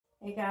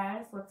Hey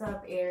guys, what's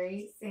up,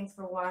 Aries? Thanks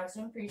for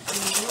watching. Appreciate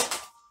it.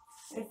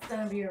 It's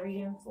going to be a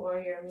reading for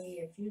your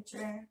immediate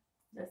future,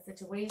 the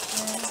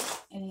situation,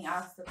 any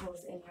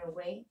obstacles in your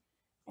way,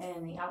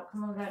 and the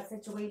outcome of that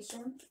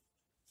situation.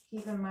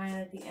 Keep in mind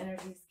that the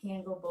energies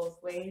can go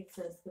both ways,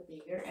 so this could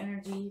be your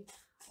energy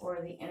or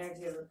the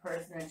energy of the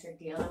person that you're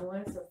dealing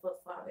with, so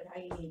flip-flop it how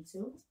you need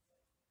to.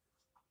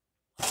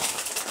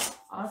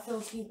 Also,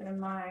 keep in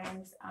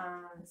mind,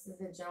 this is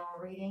a general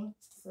reading,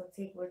 so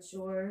take what's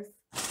yours.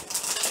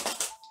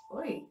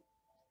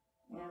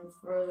 And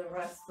throw the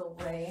rest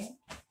away.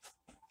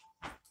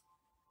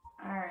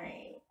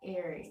 Alright,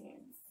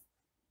 Aries.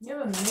 You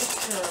have a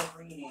mixture of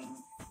readings.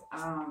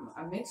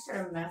 A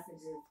mixture of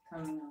messages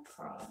coming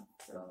across.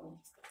 So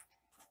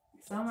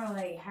some are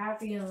like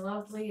happy and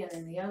lovely, and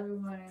then the other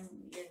one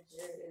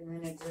and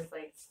then it just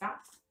like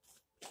stopped.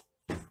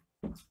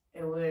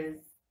 It was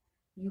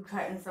you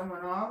cutting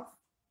someone off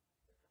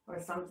or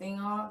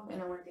something off,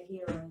 and it went to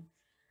healing.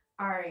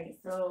 Alright,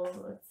 so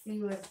let's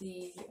see what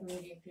the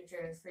immediate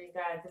future is for you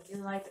guys. If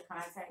you'd like to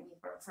contact me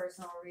for a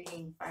personal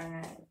reading, find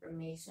that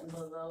information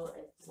below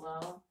as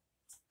well.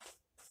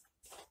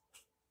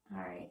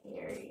 Alright,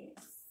 Aries.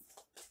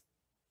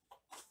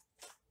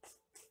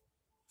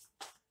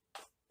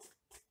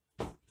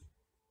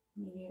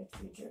 Immediate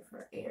future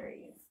for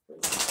Aries,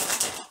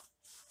 please.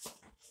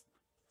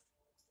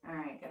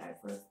 Alright, guys,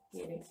 let's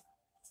get it.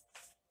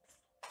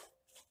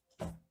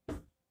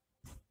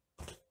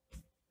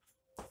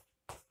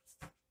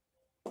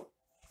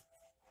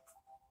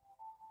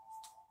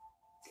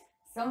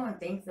 Someone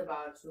thinks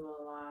about you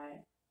a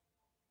lot,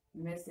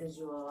 misses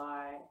you a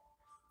lot.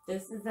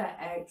 This is an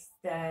ex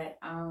that,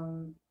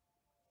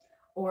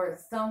 or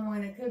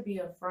someone, it could be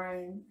a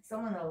friend,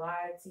 someone that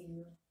lied to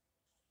you,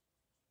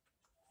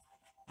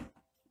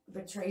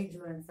 betrayed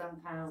you in some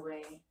kind of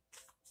way.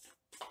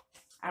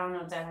 I don't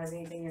know if that has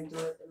anything to do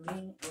with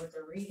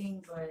the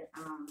reading, but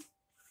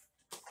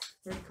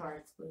 3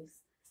 cards, please.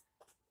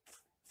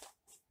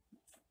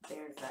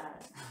 There's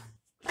that.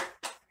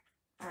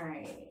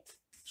 Alright.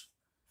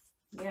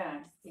 Yeah,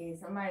 see,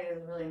 somebody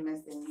is really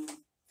missing you.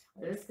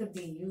 Or this could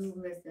be you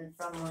missing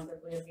someone,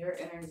 because we have your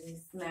energy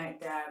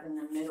smack dab in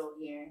the middle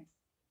here.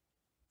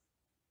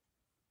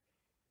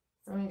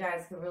 Some of you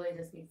guys could really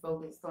just be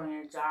focused on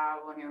your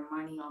job, on your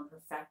money, on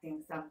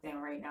perfecting something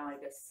right now,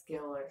 like a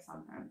skill or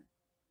something.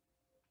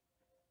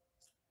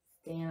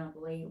 Staying up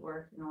late,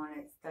 working on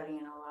it,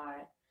 studying a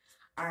lot.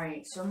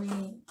 Alright, show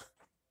me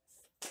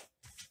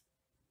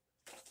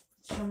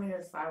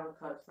this 5 of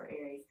Cups for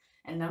Aries.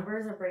 And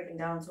numbers are breaking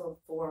down to a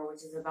 4,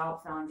 which is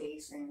about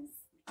foundations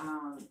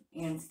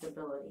and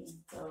stability.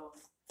 So,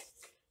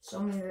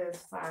 show me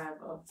this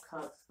 5 of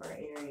Cups for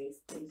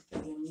Aries, please, for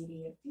the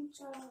immediate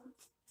future.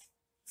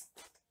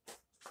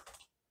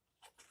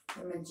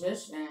 The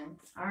Magician.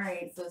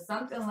 Alright, so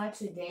something let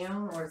you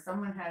down, or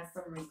someone has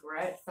some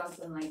regret,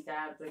 something like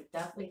that, but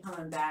definitely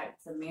coming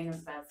back to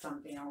manifest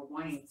something, or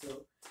wanting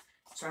to,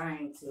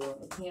 trying to.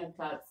 The King of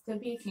Cups.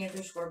 Could be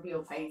Cancer,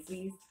 Scorpio,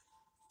 Pisces.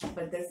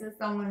 But this is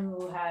someone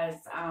who has,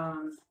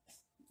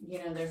 you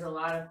know, there's a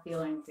lot of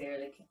feelings there.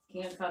 The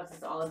King of Cups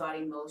is all about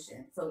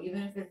emotion. So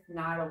even if it's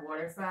not a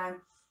water sign,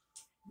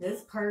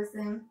 this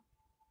person,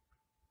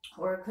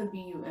 or it could be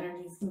you,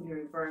 energies can be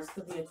reversed.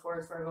 Could be a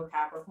Taurus, Virgo,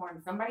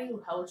 Capricorn. Somebody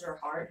who held your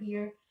heart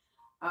here.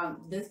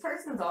 This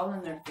person's all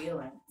in their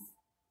feelings.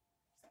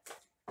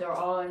 They're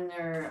all in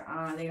their,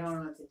 they don't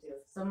know what to do.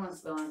 Someone's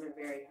feelings are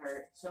very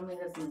hurt. Show me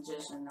this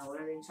Magician though.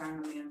 What are they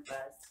trying to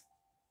manifest?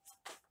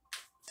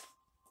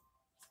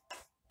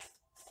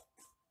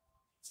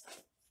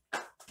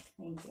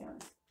 Thank you.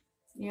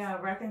 Yeah,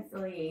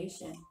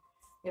 reconciliation.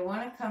 They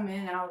want to come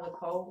in out of the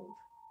cold.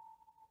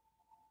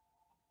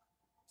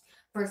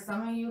 For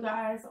some of you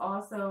guys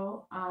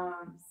also,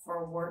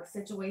 for work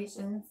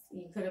situations,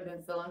 you could have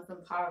been feeling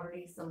some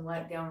poverty, some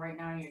letdown right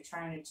now, and you're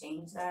trying to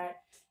change that.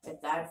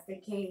 If that's the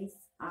case,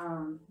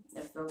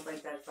 it feels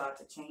like that's about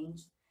to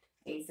change.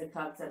 Ace of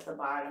Cups at the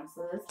bottom.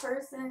 So this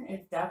person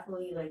is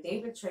definitely, like, they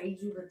betrayed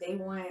you, but they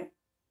want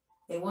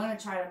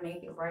to try to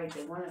make it right.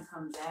 They want to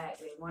come back.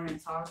 They want to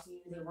talk to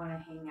you. They want to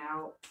hang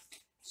out.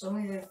 Show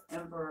me this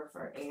Emperor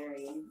for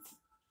Aries.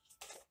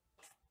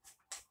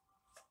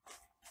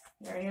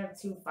 You already have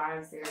 2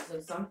 5s there,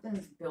 so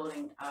something's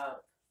building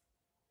up.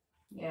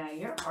 Yeah,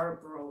 your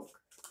heart broke.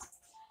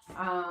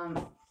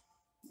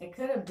 It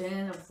could have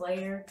been a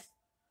player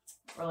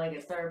or like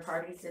a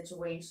third-party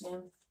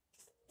situation.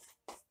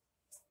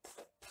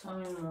 Tell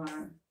me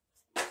more.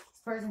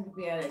 This person could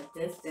be at a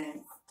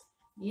distance.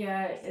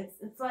 Yeah,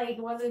 it's like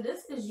whether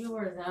this is you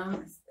or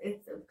them,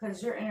 it's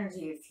because your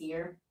energy is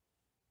here.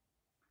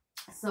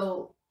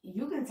 So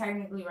you can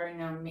technically right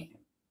now make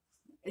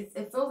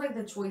it feels like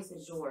the choice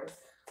is yours,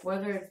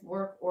 whether it's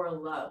work or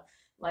love.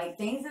 Like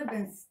things have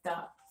been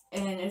stuck,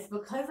 and it's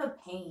because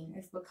of pain.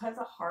 It's because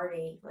of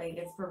heartache. Like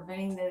it's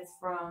preventing this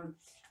from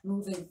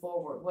moving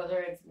forward, whether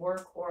it's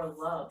work or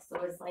love.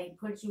 So it's like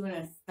put you in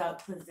a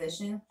stuck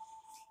position.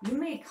 You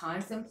may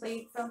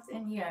contemplate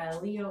something, yeah,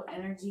 Leo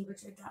energy,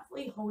 but you're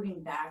definitely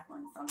holding back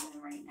on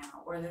something right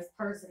now. Or this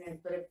person is,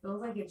 but it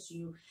feels like it's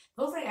you. It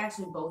feels like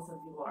actually both of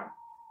you are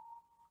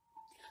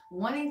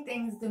wanting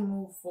things to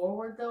move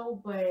forward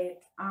though, but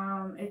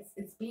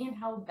it's being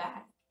held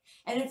back.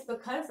 And it's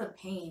because of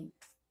pain.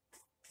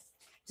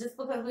 Just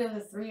because we have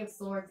the Three of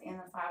Swords and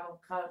the Five of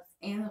Cups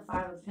and the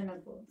Five of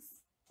Pentacles.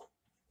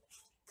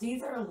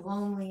 These are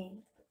lonely,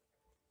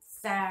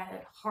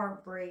 sad,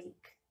 heartbreak,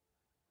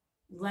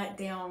 let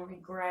down,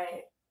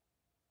 regret,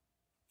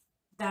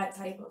 that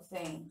type of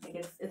thing.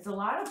 Like it's a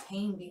lot of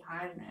pain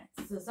behind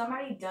that. So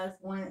somebody does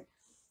want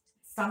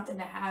something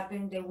to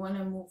happen. They want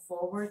to move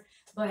forward,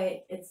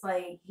 but it's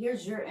like,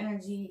 here's your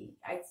energy.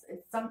 It's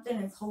something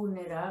is holding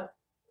it up.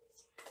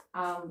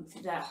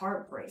 That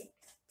heartbreak.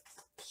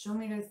 Show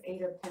me this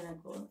Eight of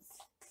Pentacles.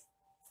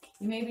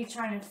 You may be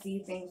trying to see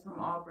things from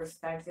all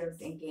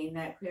perspectives and gain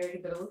that clarity,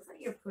 but it looks like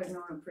you're putting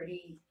on a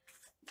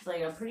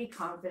pretty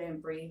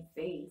confident, brave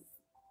face.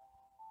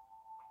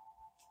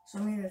 Show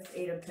me this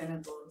Eight of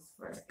Pentacles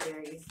for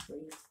Aries,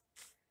 please.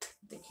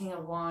 The King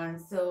of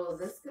Wands. So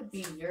this could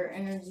be your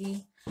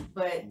energy,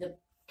 but the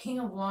King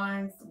of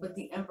Wands with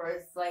the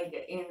Empress, like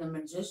in the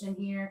Magician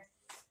here,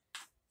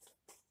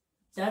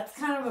 that's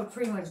kind of a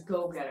pretty much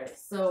go-getter.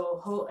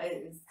 So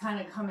it's kind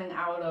of coming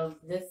out of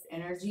this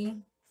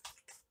energy.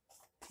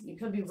 You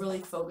could be really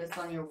focused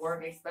on your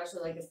work,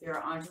 especially like if you're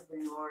an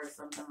entrepreneur or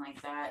something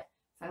like that.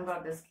 Talking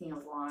about this King of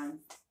Wands.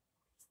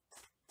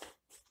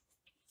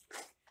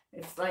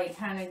 It's like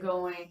kind of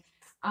going,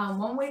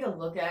 one way to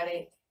look at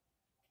it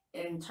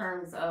in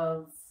terms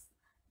of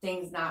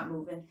things not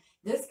moving.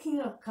 This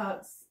King of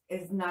Cups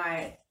is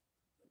not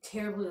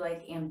terribly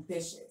like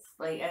ambitious.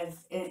 Like as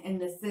in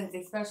the sense,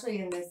 especially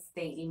in this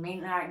state, he may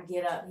not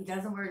get up. He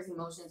doesn't wear his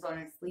emotions on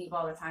his sleeve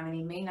all the time, and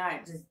he may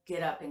not just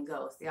get up and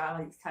go. See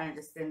how he's kind of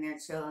just sitting there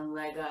chilling,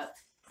 leg up.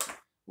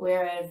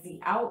 Whereas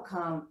the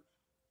outcome,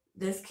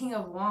 this King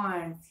of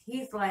Wands,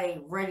 he's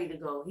like ready to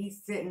go.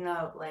 He's sitting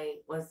up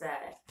like, what's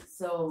that?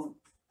 So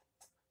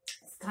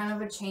it's kind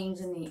of a change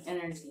in the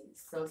energy.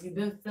 So if you've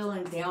been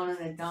feeling down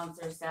in the dumps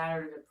or sad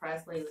or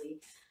depressed lately,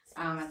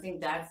 I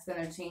think that's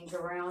going to change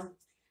around.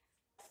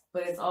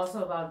 But it's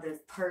also about this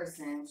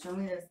person. Show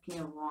me this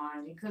King of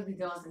Wands. You could be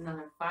dealing with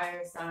another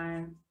fire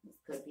sign. This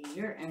could be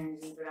your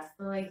energy. But I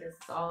feel like this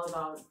is all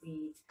about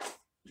the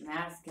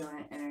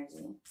masculine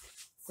energy.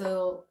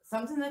 So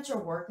something that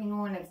you're working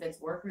on, if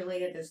it's work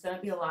related, there's going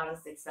to be a lot of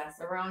success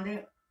around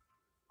it.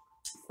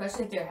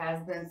 Especially if there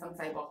has been some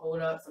type of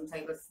hold up, some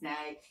type of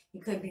snag.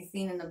 You could be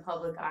seen in the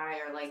public eye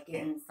or like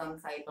getting some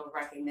type of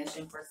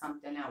recognition for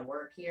something at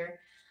work here.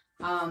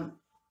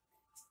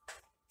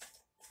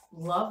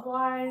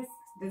 Love-wise,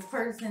 this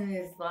person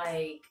is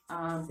like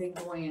big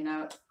boying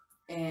up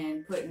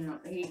and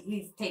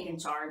he's taking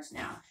charge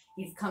now.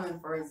 He's coming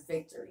for his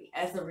victory.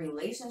 As a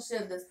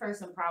relationship, this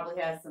person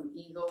probably has some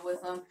ego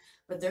with them,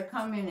 but they're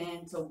coming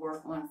in to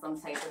work on some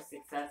type of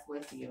success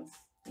with you.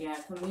 Yeah,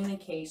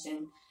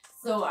 communication.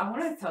 So I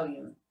want to tell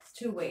you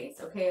two ways,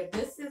 okay? If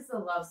this is a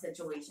love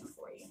situation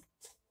for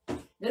you,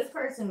 this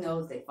person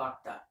knows they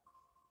fucked up.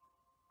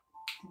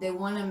 They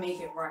want to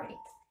make it right.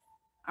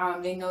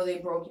 They know they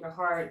broke your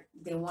heart.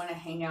 They want to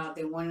hang out.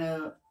 They want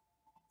to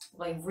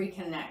like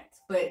reconnect.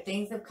 But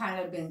things have kind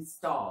of been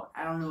stalled.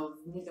 I don't know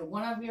if neither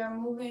one of you are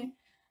moving,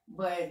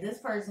 but this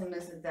person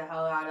misses the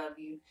hell out of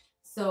you.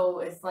 So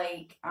it's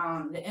like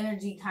the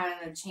energy kind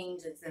of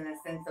changes in a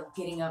sense of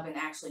getting up and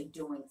actually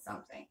doing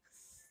something.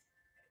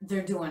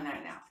 They're doing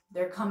that now.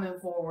 They're coming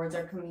forward.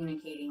 They're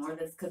communicating, or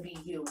this could be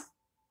you.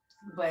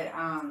 But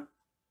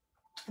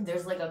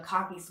there's like a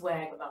cocky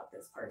swag about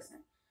this person.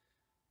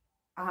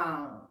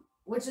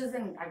 Which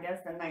isn't, I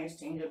guess, a nice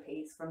change of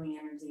pace from the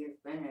energy it's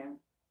been in.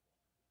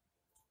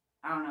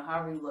 I don't know,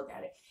 however you look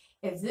at it.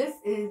 If this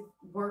is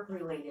work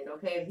related,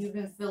 okay, if you've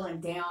been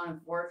feeling down,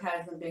 if work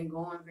hasn't been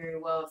going very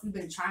well, if you've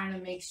been trying to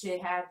make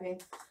shit happen,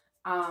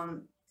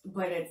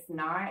 but it's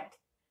not,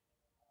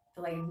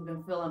 like if you've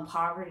been feeling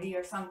poverty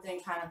or something,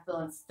 kind of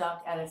feeling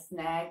stuck at a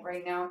snag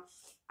right now,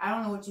 I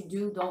don't know what you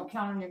do. Don't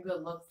count on your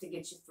good looks to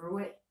get you through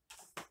it.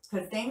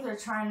 Because things are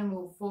trying to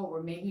move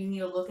forward. Maybe you need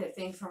to look at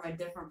things from a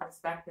different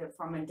perspective,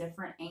 from a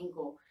different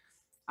angle,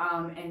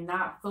 and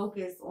not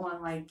focus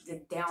on like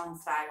the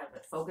downside of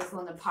it. Focus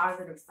on the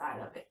positive side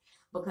of it.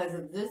 Because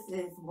if this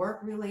is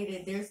work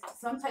related, there's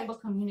some type of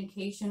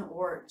communication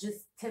or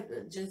just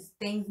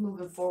things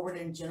moving forward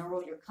in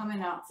general. You're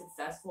coming out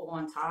successful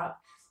on top,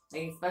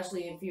 like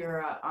especially if you're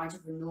an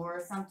entrepreneur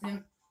or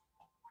something.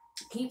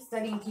 Keep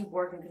studying, keep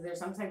working, because there's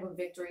some type of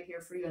victory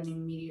here for you in the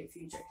immediate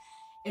future.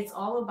 It's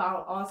all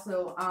about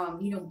also,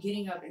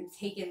 getting up and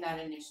taking that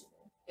initiative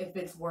if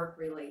it's work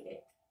related.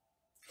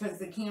 Because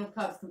the King of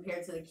Cups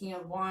compared to the King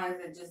of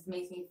Wands, it just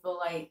makes me feel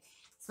like,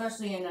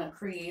 especially in a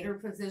creator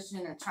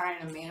position, a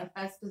trying to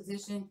manifest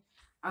position,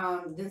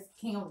 this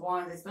King of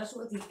Wands,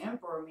 especially with the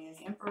Emperor, man,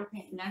 the Emperor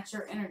can, that's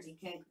your energy,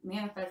 can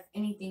manifest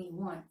anything you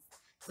want.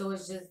 So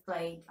it's just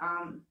like,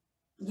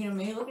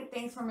 maybe look at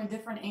things from a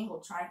different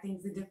angle, try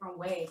things a different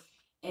way.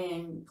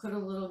 and put a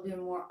little bit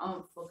more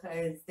oomph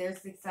because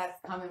there's success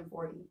coming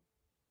for you.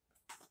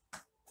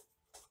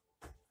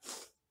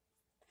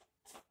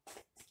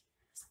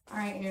 All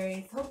right,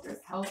 Aries, hope this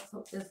helps.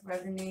 Hope this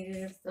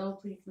resonated. If so,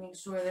 please make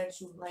sure that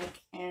you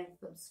like and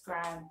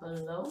subscribe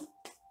below.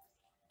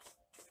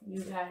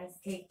 You guys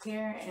take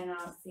care, and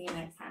I'll see you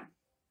next time.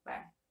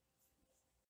 Bye.